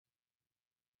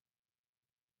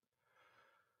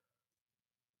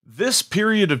This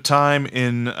period of time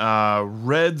in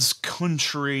Reds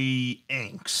country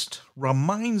angst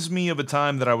reminds me of a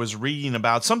time that I was reading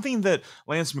about something that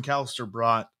Lance McAllister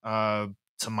brought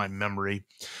to my memory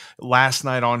last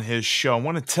night on his show. I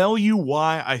want to tell you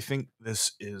why I think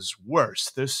this is worse.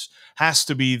 This has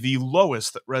to be the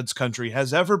lowest that Reds country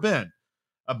has ever been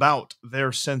about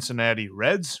their Cincinnati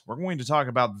Reds. We're going to talk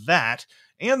about that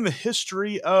and the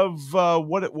history of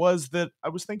what it was that I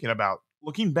was thinking about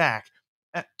looking back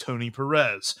at Tony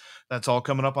Perez. That's all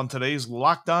coming up on today's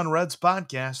Locked On Reds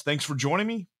podcast. Thanks for joining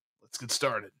me. Let's get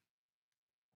started.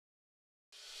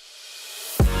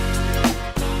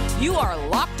 You are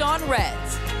Locked On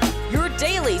Reds, your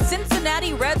daily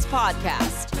Cincinnati Reds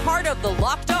podcast, part of the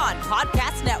Locked On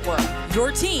Podcast Network,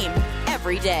 your team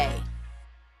every day.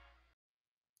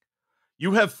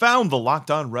 You have found the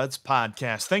Locked On Reds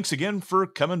podcast. Thanks again for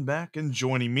coming back and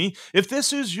joining me. If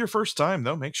this is your first time,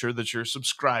 though, make sure that you're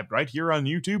subscribed right here on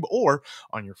YouTube or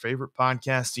on your favorite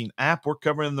podcasting app. We're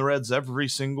covering the Reds every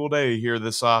single day here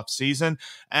this offseason,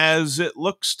 as it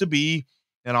looks to be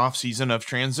an offseason of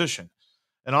transition.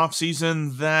 An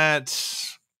offseason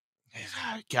that,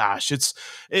 gosh,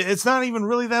 it's not even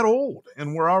really that old,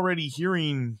 and we're already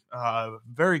hearing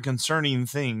very concerning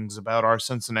things about our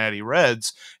Cincinnati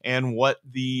Reds and what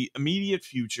the immediate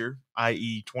future,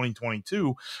 i.e.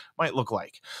 2022, might look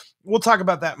like. We'll talk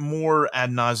about that more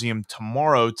ad nauseum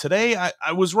tomorrow. Today,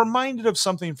 I was reminded of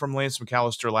something from Lance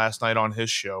McAllister last night on his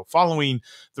show, following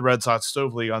the Reds Hot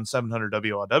Stove League on 700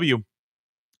 WLW,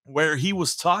 where he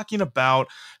was talking about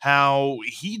how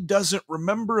he doesn't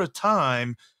remember a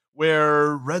time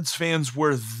where Reds fans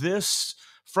were this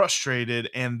frustrated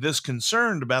and this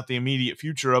concerned about the immediate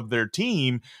future of their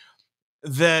team,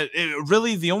 that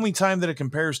really the only time that it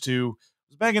compares to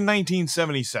was back in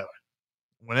 1977,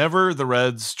 whenever the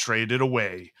Reds traded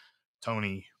away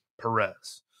Tony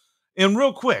Perez. And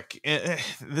real quick,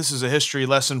 this is a history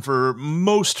lesson for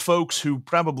most folks who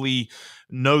probably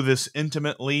know this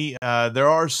intimately. There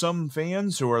are some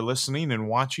fans who are listening and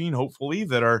watching, hopefully,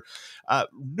 that are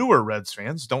newer Reds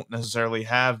fans, don't necessarily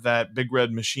have that Big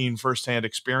Red Machine firsthand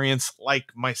experience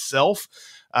like myself.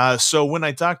 So when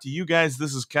I talk to you guys,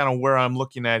 this is kind of where I'm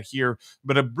looking at here,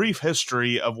 but a brief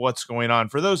history of what's going on.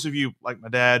 For those of you like my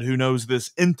dad who knows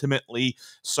this intimately,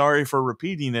 sorry for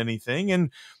repeating anything.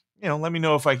 And let me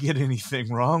know if I get anything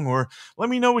wrong, or let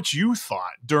me know what you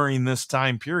thought during this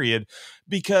time period.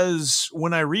 Because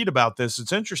when I read about this,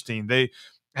 it's interesting. They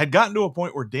had gotten to a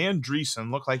point where Dan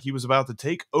Dreesen looked like he was about to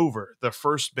take over the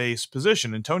first base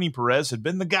position, and Tony Perez had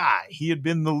been the guy. He had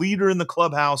been the leader in the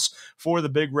clubhouse for the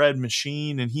Big Red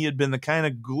Machine, and he had been the kind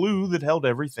of glue that held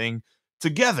everything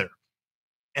together.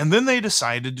 And then they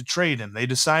decided to trade him. They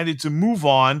decided to move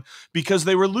on because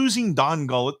they were losing Don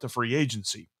Gullett to free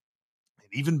agency.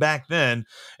 Even back then,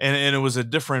 and it was a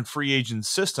different free agent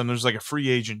system. There's like a free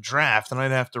agent draft, and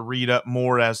I'd have to read up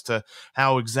more as to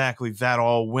how exactly that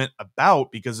all went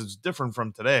about because it's different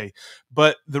from today.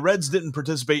 But the Reds didn't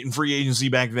participate in free agency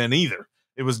back then either.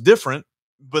 It was different,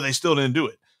 but they still didn't do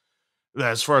it.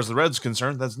 As far as the Reds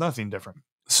concerned, that's nothing different.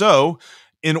 So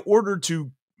in order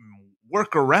to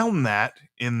work around that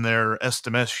in their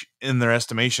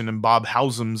estimation, and Bob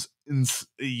Housem's,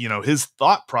 his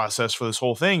thought process for this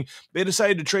whole thing, they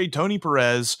decided to trade Tony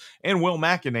Perez and Will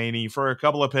McEnany for a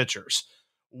couple of pitchers,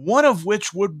 one of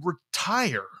which would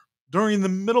retire during the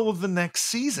middle of the next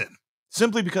season,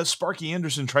 simply because Sparky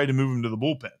Anderson tried to move him to the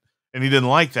bullpen, and he didn't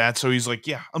like that, so he's like,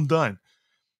 yeah, I'm done.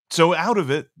 So out of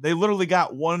it, they literally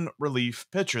got one relief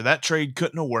pitcher. That trade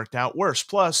couldn't have worked out worse.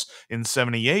 Plus, in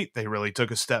 78, they really took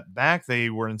a step back. They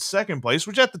were in second place,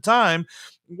 which at the time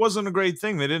wasn't a great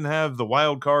thing. They didn't have the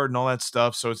wild card and all that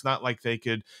stuff, so it's not like they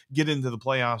could get into the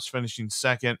playoffs finishing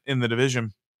second in the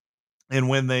division. And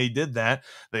when they did that,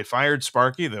 they fired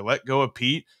Sparky. They let go of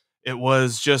Pete. It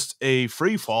was just a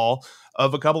free fall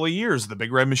of a couple of years. The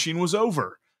Big Red Machine was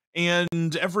over,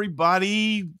 and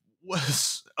everybody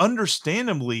was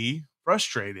understandably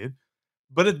frustrated.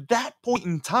 But at that point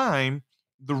in time,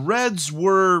 the Reds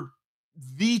were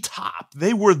the top.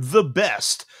 They were the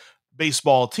best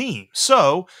baseball team.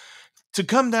 So to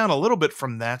come down a little bit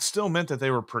from that still meant that they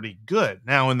were pretty good.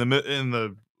 Now in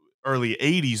the early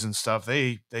 80s and stuff,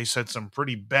 they set some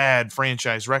pretty bad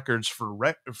franchise records for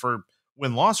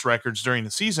win-loss records during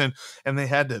the season, and they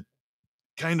had to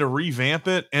kind of revamp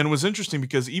it. And it was interesting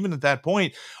because even at that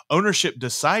point, ownership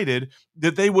decided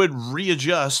that they would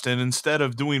readjust, and instead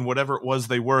of doing whatever it was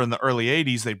they were in the early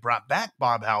 80s, they brought back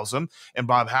Bob Housem, and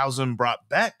Bob Housem brought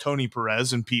back Tony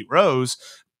Perez and Pete Rose,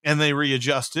 and they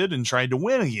readjusted and tried to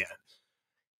win again.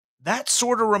 That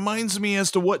sort of reminds me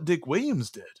as to what Dick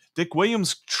Williams did. Dick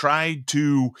Williams tried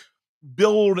to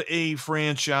build a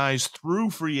franchise through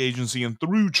free agency and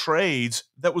through trades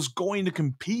that was going to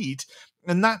compete,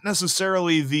 and not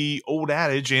necessarily the old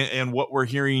adage and what we're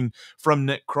hearing from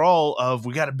Nick Kroll of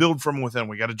we got to build from within,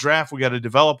 we got to draft, we got to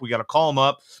develop, we got to call them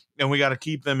up, and we got to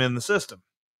keep them in the system.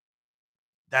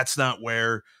 That's not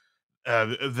where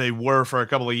they were for a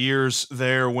couple of years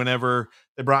there whenever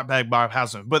they brought back Bob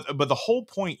Hausman. But the whole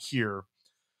point here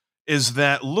is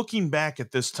that looking back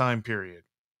at this time period,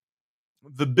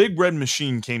 the big red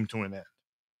machine came to an end.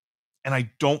 And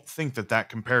I don't think that that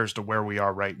compares to where we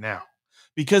are right now.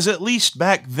 Because at least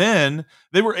back then,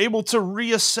 they were able to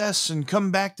reassess and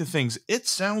come back to things. It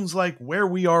sounds like where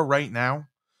we are right now,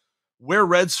 where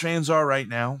Reds fans are right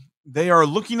now, they are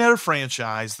looking at a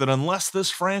franchise that unless this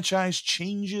franchise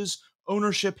changes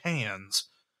ownership hands,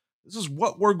 this is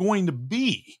what we're going to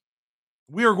be.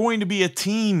 We are going to be a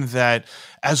team that,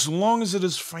 as long as it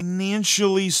is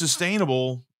financially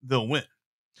sustainable, they'll win.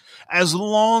 As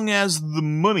long as the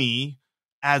money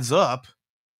adds up,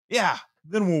 yeah,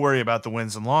 then we'll worry about the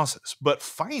wins and losses. But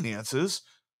finances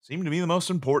seem to be the most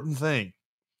important thing.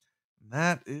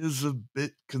 That is a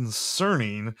bit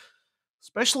concerning,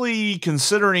 especially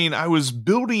considering I was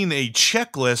building a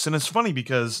checklist, and it's funny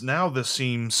because now this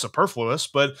seems superfluous,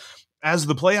 but as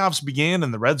the playoffs began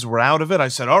and the Reds were out of it, I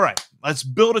said, all right, let's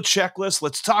build a checklist.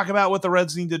 Let's talk about what the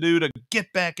Reds need to do to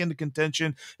get back into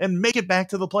contention and make it back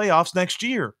to the playoffs next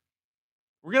year.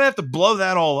 We're going to have to blow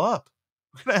that all up.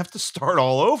 We're going to have to start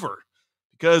all over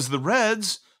because the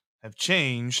Reds have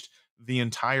changed the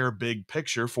entire big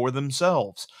picture for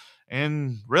themselves.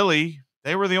 And really,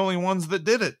 they were the only ones that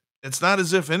did it. It's not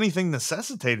as if anything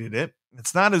necessitated it.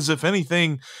 It's not as if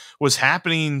anything was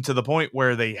happening to the point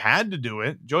where they had to do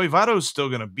it. Joey Votto's still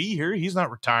going to be here. He's not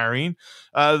retiring.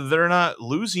 They're not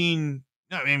losing.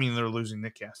 I mean, they're losing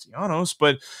Nick Castellanos,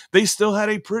 but they still had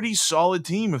a pretty solid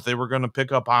team if they were going to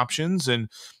pick up options and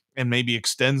maybe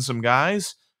extend some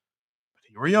guys. But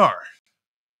here we are.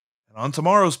 And on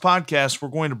tomorrow's podcast, we're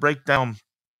going to break down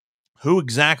who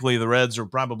exactly the Reds will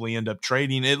probably end up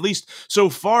trading, at least so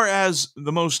far as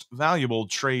the most valuable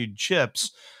trade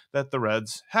chips that the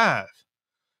Reds have.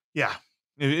 Yeah,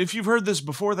 if you've heard this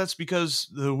before, that's because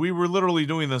we were literally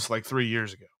doing this like 3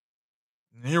 years ago.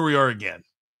 And here we are again.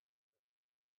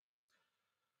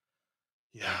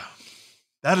 Yeah.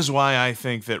 That is why I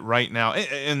think that right now,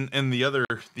 and the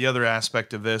other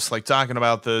aspect of this, like talking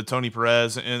about the Tony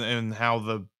Perez and how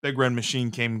the big red machine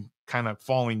came kind of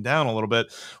falling down a little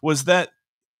bit, was that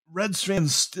Reds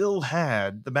fans still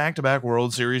had the back-to-back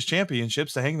World Series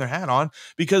championships to hang their hat on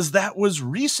because that was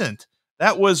recent.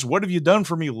 That was what have you done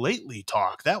for me lately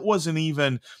talk. That wasn't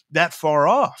even that far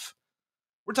off.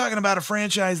 We're talking about a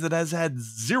franchise that has had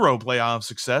zero playoff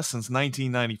success since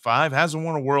 1995, hasn't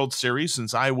won a World Series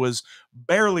since I was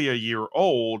barely a year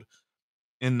old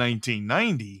in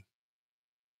 1990.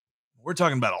 We're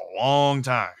talking about a long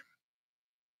time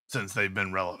since they've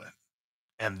been relevant.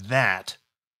 And that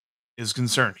is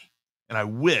concerning. And I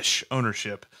wish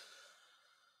ownership,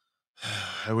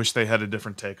 I wish they had a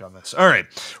different take on this. All right,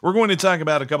 we're going to talk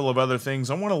about a couple of other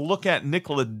things. I want to look at Nick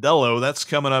Lodolo. That's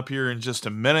coming up here in just a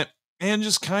minute. And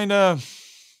just kind of,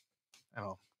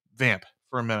 vamp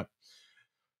for a minute.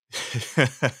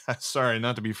 Sorry,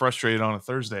 not to be frustrated on a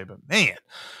Thursday, but man,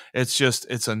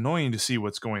 it's annoying to see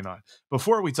what's going on.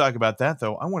 Before we talk about that,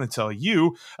 though, I want to tell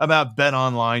you about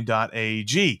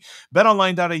betonline.ag.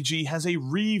 Betonline.ag has a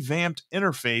revamped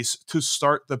interface to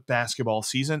start the basketball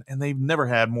season, and they've never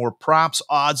had more props,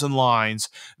 odds, and lines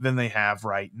than they have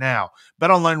right now.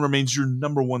 BetOnline remains your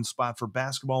number one spot for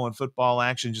basketball and football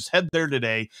action. Just head there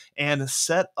today and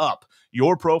set up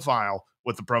your profile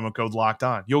with the promo code Locked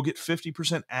On. You'll get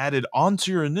 50% added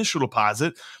onto your initial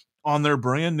deposit on their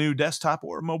brand new desktop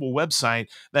or mobile website.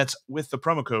 That's with the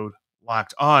promo code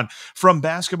Locked On. From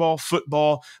basketball,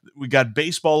 football, we got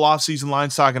baseball offseason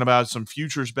lines talking about some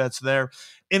futures bets there,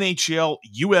 NHL,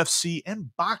 UFC,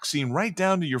 and boxing, right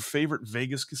down to your favorite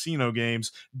Vegas casino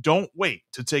games. Don't wait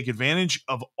to take advantage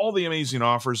of all the amazing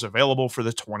offers available for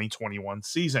the 2021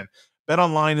 season.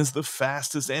 BetOnline is the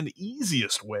fastest and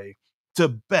easiest way to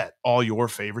bet all your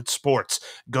favorite sports.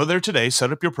 Go there today,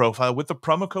 set up your profile with the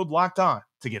promo code Locked On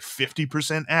to get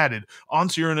 50% added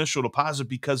onto your initial deposit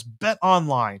because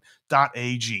betonline.ag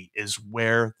is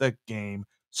where the game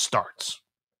starts.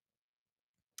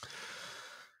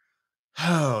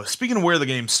 Oh, speaking of where the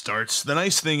game starts, the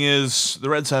nice thing is the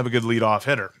Reds have a good leadoff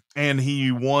hitter, and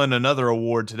he won another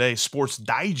award today. Sports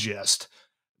Digest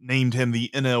named him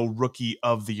the NL Rookie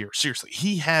of the Year. Seriously,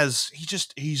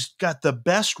 he's got the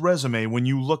best resume when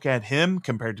you look at him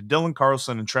compared to Dylan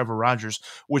Carlson and Trevor Rogers,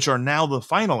 which are now the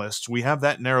finalists. We have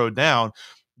that narrowed down.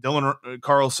 Dylan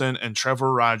Carlson and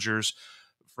Trevor Rogers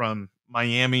from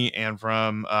Miami, and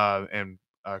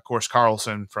of course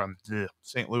Carlson from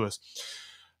St. Louis.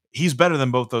 He's better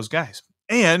than both those guys.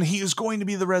 And he is going to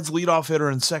be the Reds' leadoff hitter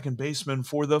and second baseman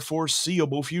for the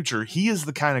foreseeable future. He is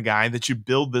the kind of guy that you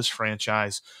build this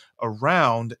franchise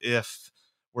around, if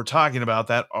we're talking about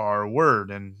that R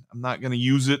word. And I'm not going to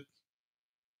use it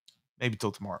maybe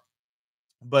till tomorrow.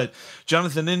 But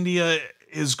Jonathan India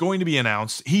is going to be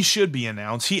announced. He should be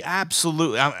announced. He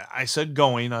absolutely, I said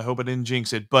going, I hope I didn't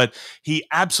jinx it, but he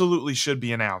absolutely should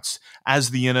be announced as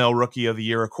the NL Rookie of the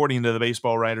Year, according to the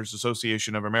Baseball Writers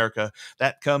Association of America.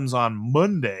 That comes on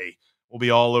Monday. We'll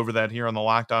be all over that here on the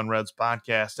Locked On Reds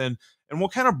podcast. And we'll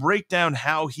kind of break down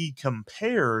how he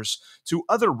compares to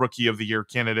other Rookie of the Year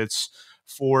candidates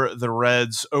for the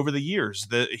Reds over the years.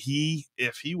 That he,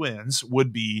 if he wins,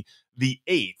 would be the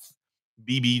 8th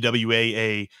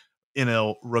BBWAA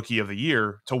NL Rookie of the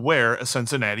Year to wear a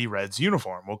Cincinnati Reds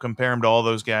uniform. We'll compare him to all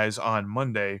those guys on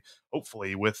Monday,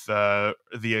 hopefully with the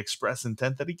express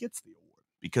intent that he gets the award,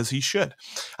 because he should.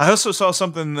 I also saw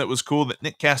something that was cool, that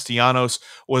Nick Castellanos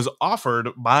was offered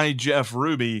by Jeff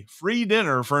Ruby free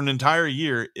dinner for an entire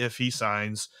year if he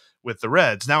signs with the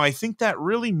Reds. Now, I think that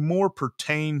really more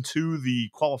pertained to the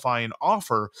qualifying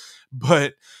offer,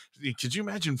 but could you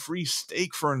imagine free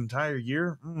steak for an entire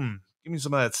year? Give me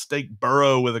some of that steak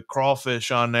burrow with a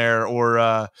crawfish on there. Or,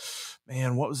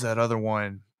 man, what was that other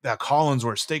one? That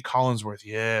Collinsworth, steak Collinsworth.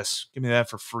 Yes. Give me that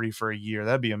for free for a year.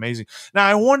 That'd be amazing. Now,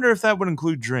 I wonder if that would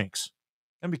include drinks.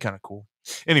 That'd be kind of cool.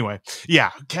 Anyway,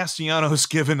 yeah, Castellanos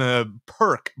given a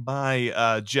perk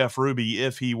by Jeff Ruby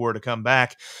if he were to come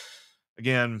back.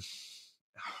 Again,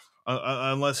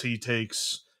 unless he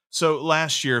takes... So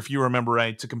last year, if you remember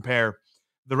right, to compare,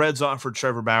 the Reds offered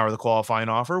Trevor Bauer the qualifying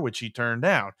offer, which he turned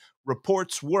down.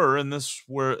 Reports were, and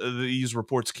these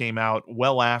reports came out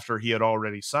well after he had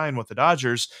already signed with the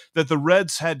Dodgers, that the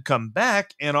Reds had come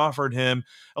back and offered him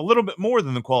a little bit more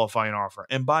than the qualifying offer.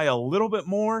 And by a little bit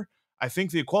more, I think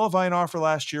the qualifying offer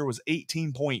last year was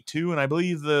 18.2, and I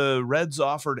believe the Reds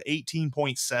offered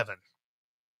 18.7.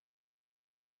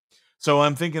 So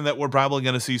I'm thinking that we're probably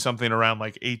going to see something around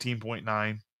like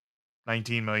 18.9,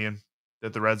 19 million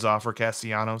that the Reds offer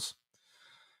Castellanos.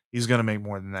 He's going to make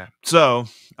more than that. So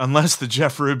unless the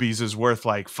Jeff Ruby's is worth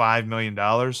like $5 million,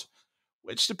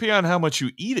 which depends on how much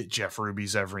you eat at Jeff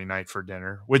Ruby's every night for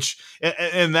dinner, which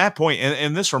in that point,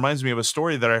 and this reminds me of a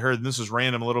story that I heard, and this is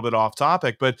random, a little bit off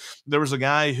topic, but there was a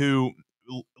guy who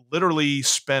literally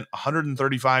spent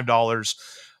 $135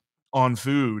 on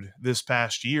food this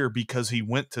past year because he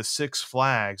went to Six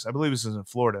Flags. I believe this is in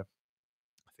Florida.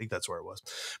 I think that's where it was.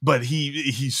 But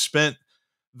he spent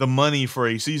the money for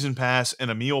a season pass and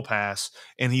a meal pass,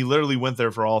 and he literally went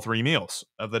there for all 3 meals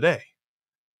of the day.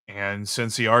 And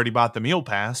since he already bought the meal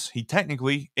pass, he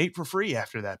technically ate for free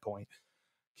after that point.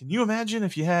 Can you imagine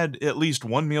if you had at least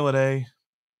 1 meal a day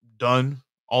done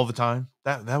all the time?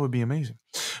 That would be amazing.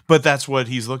 But that's what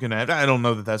he's looking at. I don't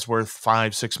know that that's worth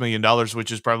 $5-6 million,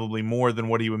 which is probably more than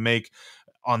what he would make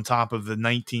on top of the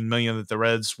 19 million that the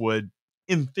Reds would,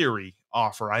 in theory,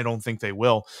 offer. I don't think they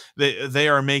will. They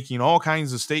are making all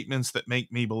kinds of statements that make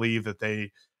me believe that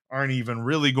they aren't even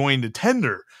really going to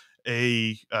tender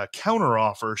a counter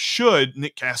offer should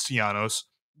Nick Castellanos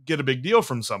get a big deal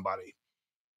from somebody.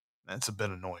 That's a bit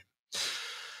annoying.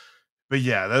 But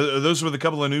yeah, those were the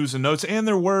couple of news and notes. And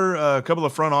there were a couple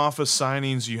of front office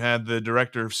signings. You had the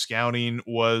director of scouting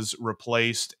was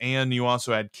replaced, and you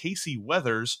also had Casey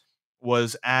Weathers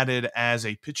was added as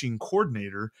a pitching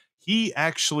coordinator. He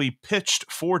actually pitched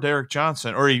for Derek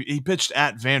Johnson, or he pitched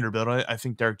at Vanderbilt. I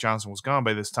think Derek Johnson was gone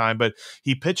by this time, but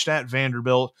he pitched at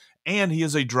Vanderbilt, and he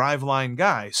is a driveline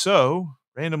guy. So,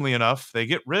 randomly enough, they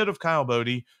get rid of Kyle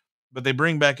Bodie, but they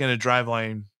bring back in a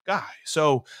driveline guy.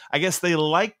 So, I guess they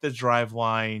like the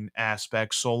driveline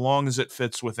aspect so long as it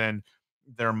fits within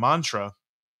their mantra,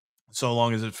 so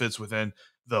long as it fits within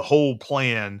the whole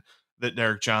plan that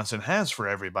Derek Johnson has for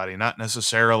everybody. Not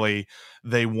necessarily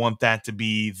they want that to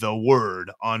be the word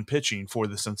on pitching for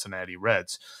the Cincinnati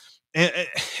Reds. And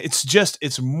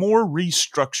it's more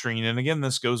restructuring. And again,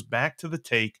 this goes back to the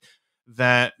take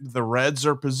that the Reds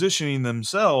are positioning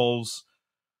themselves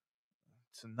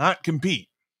to not compete.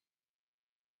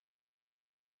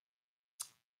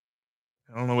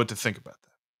 I don't know what to think about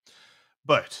that,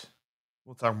 but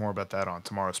we'll talk more about that on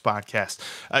tomorrow's podcast.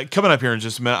 Coming up here in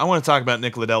just a minute, I want to talk about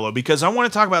Nick Lodolo because I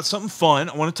want to talk about something fun.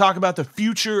 I want to talk about the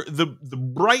future, the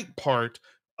bright part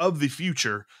of the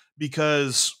future,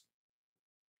 because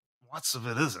lots of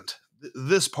it isn't.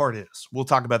 This part is. We'll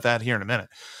talk about that here in a minute.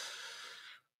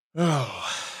 Oh.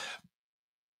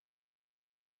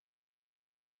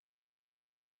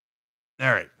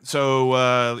 All right.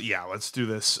 So, yeah, let's do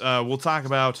this. We'll talk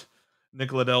about Nick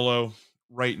Lodolo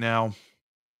right now.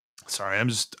 Sorry,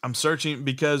 I'm searching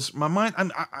because my mind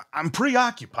I'm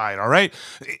preoccupied, all right?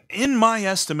 In my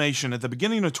estimation at the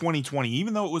beginning of 2020,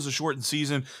 even though it was a shortened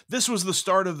season, this was the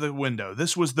start of the window.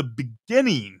 This was the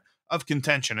beginning of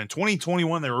contention. In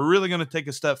 2021, they were really going to take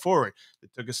a step forward. They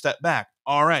took a step back.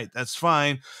 All right, that's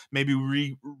fine. Maybe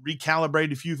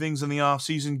recalibrate a few things in the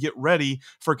offseason, get ready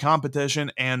for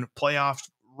competition and playoff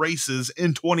races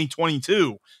in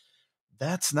 2022.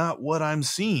 That's not what I'm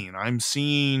seeing. I'm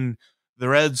seeing the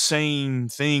Reds saying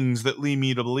things that lead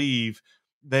me to believe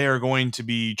they are going to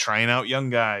be trying out young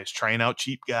guys, trying out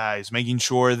cheap guys, making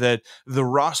sure that the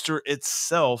roster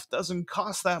itself doesn't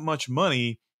cost that much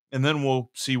money, and then we'll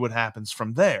see what happens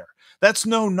from there. That's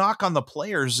no knock on the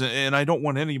players, and I don't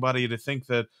want anybody to think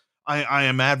that I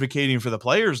am advocating for the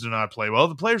players to not play well.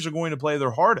 The players are going to play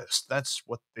their hardest. That's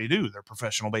what they do. They're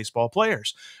professional baseball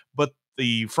players. But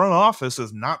the front office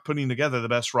is not putting together the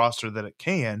best roster that it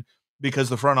can because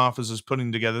the front office is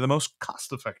putting together the most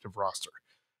cost-effective roster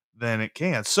than it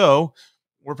can. So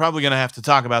we're probably going to have to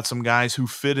talk about some guys who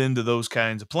fit into those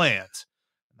kinds of plans.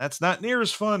 That's not near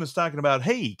as fun as talking about,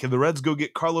 hey, can the Reds go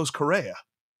get Carlos Correa?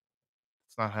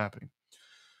 It's not happening.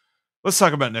 Let's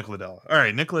talk about Nick Lodolo. All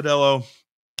right, Nick Lodolo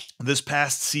this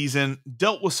past season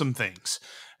dealt with some things.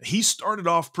 He started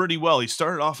off pretty well. He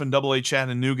started off in Double-A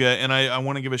Chattanooga, and I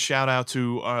want to give a shout out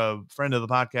to a friend of the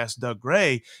podcast, Doug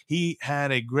Gray. He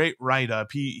had a great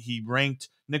write-up. He ranked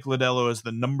Nick Lodolo as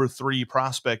the number 3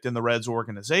 prospect in the Reds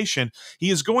organization.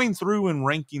 He is going through and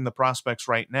ranking the prospects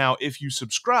right now. If you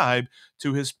subscribe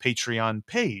to his Patreon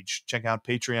page, check out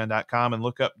patreon.com and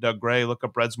look up Doug Gray, look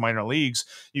up Reds minor leagues.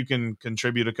 You can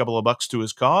contribute a couple of bucks to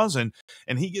his cause, and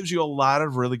he gives you a lot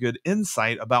of really good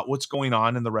insight about what's going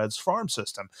on in the Reds farm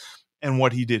system. And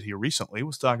what he did here recently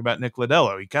was talk about Nick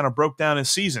Lodolo. He kind of broke down his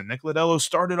season. Nick Lodolo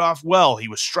started off well. He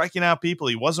was striking out people.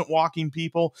 He wasn't walking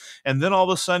people. And then all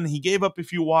of a sudden, he gave up a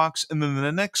few walks. And then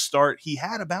the next start, he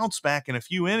had a bounce back in a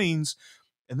few innings.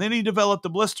 And then he developed a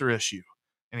blister issue.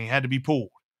 And he had to be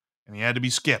pulled. And he had to be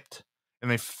skipped.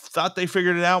 And they thought they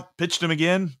figured it out, pitched him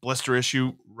again. Blister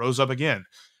issue rose up again.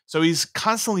 So he's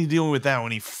constantly dealing with that.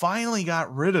 When he finally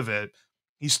got rid of it,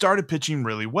 he started pitching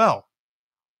really well.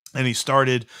 And he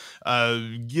started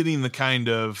getting the kind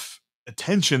of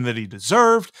attention that he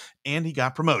deserved, and he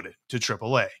got promoted to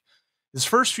AAA. His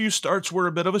first few starts were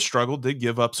a bit of a struggle, did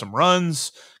give up some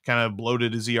runs, kind of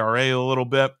bloated his ERA a little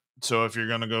bit. So if you're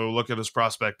going to go look at his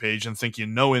prospect page and think you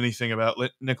know anything about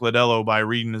Nick Lodolo by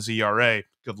reading his ERA,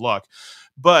 good luck.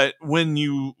 But when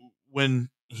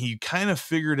he kind of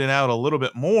figured it out a little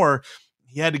bit more,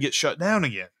 he had to get shut down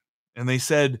again. And they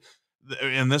said,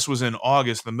 and this was in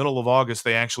August, the middle of August,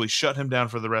 they actually shut him down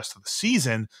for the rest of the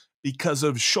season because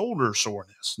of shoulder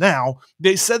soreness. Now,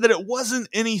 they said that it wasn't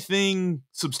anything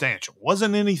substantial,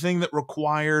 wasn't anything that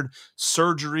required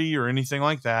surgery or anything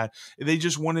like that. They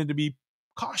just wanted to be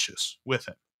cautious with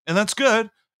him. And that's good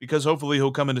because hopefully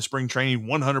he'll come into spring training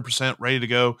 100% ready to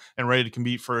go and ready to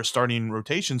compete for a starting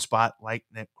rotation spot, like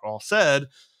Nick Krall said.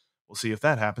 We'll see if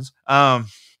that happens.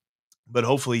 But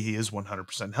hopefully he is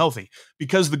 100% healthy,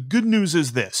 because the good news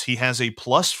is this: he has a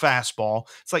plus fastball.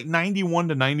 It's like 91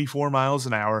 to 94 miles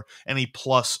an hour, and a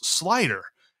plus slider.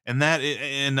 And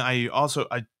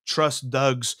I trust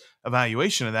Doug's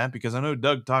evaluation of that, because I know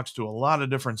Doug talks to a lot of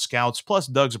different scouts. Plus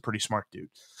Doug's a pretty smart dude.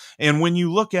 And when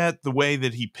you look at the way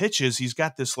that he pitches, he's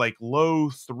got this like low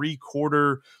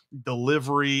 3/4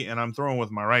 delivery, and I'm throwing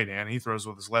with my right hand. He throws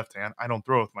with his left hand. I don't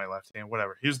throw with my left hand,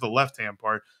 whatever. Here's the left hand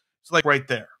part. It's like right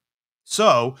there.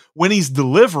 So when he's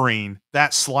delivering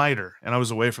that slider, and I was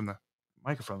away from the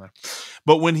microphone there,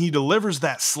 but when he delivers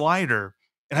that slider,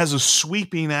 it has a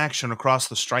sweeping action across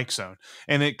the strike zone,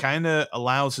 and it kind of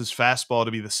allows his fastball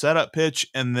to be the setup pitch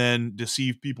and then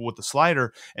deceive people with the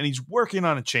slider. And he's working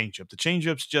on a changeup. The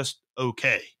changeup's just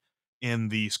okay in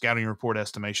the scouting report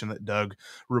estimation that Doug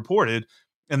reported.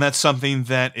 And that's something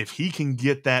that if he can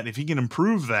get that, if he can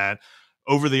improve that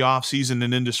over the offseason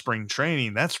and into spring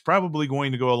training, that's probably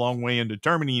going to go a long way in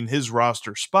determining his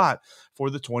roster spot for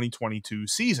the 2022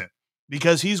 season,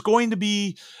 because he's going to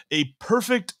be a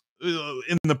perfect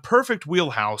in the perfect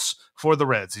wheelhouse for the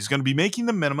Reds. He's going to be making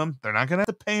the minimum. They're not going to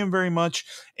have to pay him very much,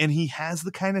 and he has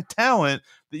the kind of talent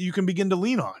that you can begin to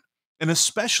lean on. And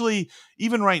especially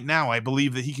even right now, I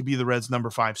believe that he could be the Reds'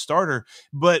 number 5 starter.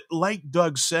 But like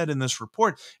Doug said in this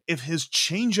report, if his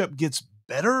changeup gets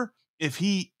better, if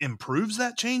he improves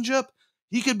that changeup,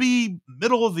 he could be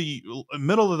middle of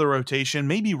the rotation,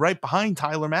 maybe right behind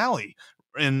Tyler Mahle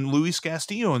and Luis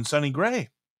Castillo and Sonny Gray.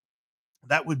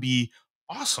 That would be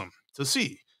awesome to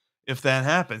see. if that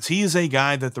happens. He is a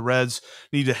guy that the Reds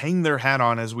need to hang their hat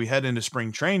on as we head into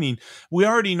spring training. We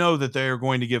already know that they are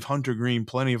going to give Hunter Green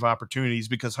plenty of opportunities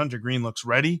because Hunter Green looks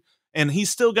ready. And he's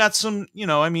still got some,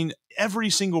 every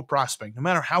single prospect, no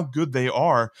matter how good they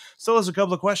are, still has a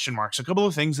couple of question marks, a couple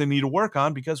of things they need to work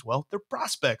on because, well, they're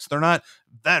prospects. They're not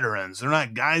veterans. They're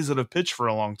not guys that have pitched for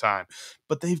a long time,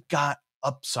 but they've got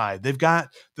upside. They've got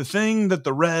the thing that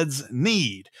the Reds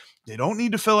need. They don't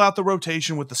need to fill out the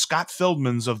rotation with the Scott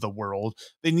Feldmans of the world.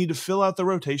 They need to fill out the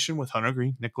rotation with Hunter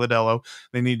Green, Nick Lodolo.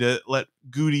 They need to let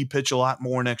Goody pitch a lot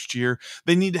more next year.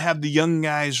 They need to have the young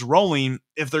guys rolling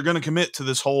if they're going to commit to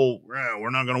this whole,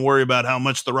 we're not going to worry about how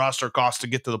much the roster costs to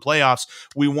get to the playoffs.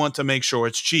 We want to make sure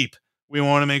it's cheap. We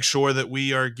want to make sure that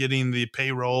we are getting the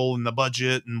payroll and the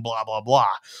budget and blah, blah,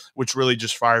 blah, which really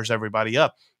just fires everybody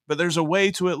up. But there's a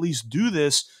way to at least do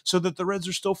this so that the Reds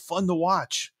are still fun to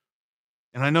watch.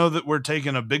 And I know that we're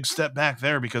taking a big step back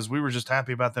there because we were just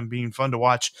happy about them being fun to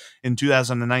watch in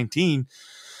 2019.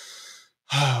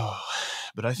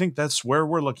 But I think that's where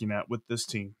we're looking at with this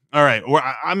team. All right,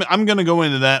 I'm going to go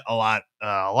into that a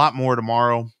lot more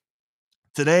tomorrow.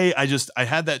 Today, I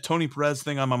had that Tony Perez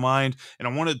thing on my mind, and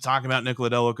I wanted to talk about Nick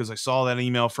Lodolo because I saw that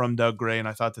email from Doug Gray, and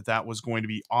I thought that was going to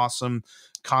be awesome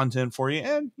content for you.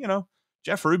 And,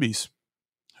 Jeff Ruby's.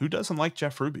 Who doesn't like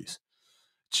Jeff Ruby's?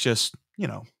 It's just,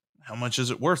 how much is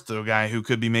it worth to a guy who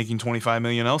could be making $25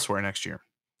 million elsewhere next year?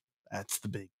 That's the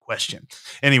big question.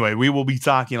 Anyway, we will be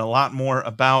talking a lot more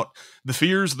about the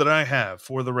fears that I have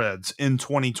for the Reds in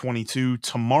 2022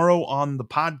 tomorrow on the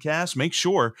podcast. Make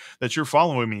sure that you're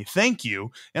following me. Thank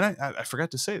you. And I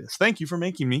forgot to say this. Thank you for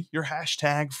making me your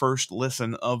hashtag first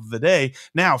listen of the day.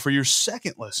 Now, for your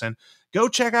second listen, go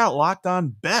check out Locked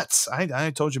On Bets. I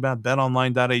told you about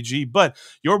betonline.ag, but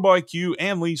your boy Q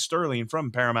and Lee Sterling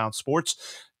from Paramount Sports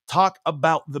talk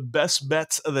about the best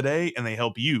bets of the day, and they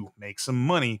help you make some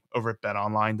money over at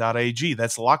betonline.ag.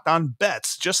 That's Locked On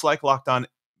Bets, just like Locked On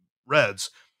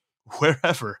Reds,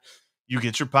 wherever you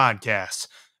get your podcasts.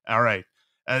 All right.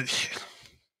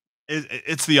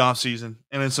 It's the offseason,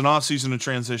 and it's an offseason of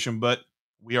transition, but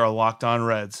we are Locked On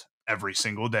Reds every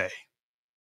single day.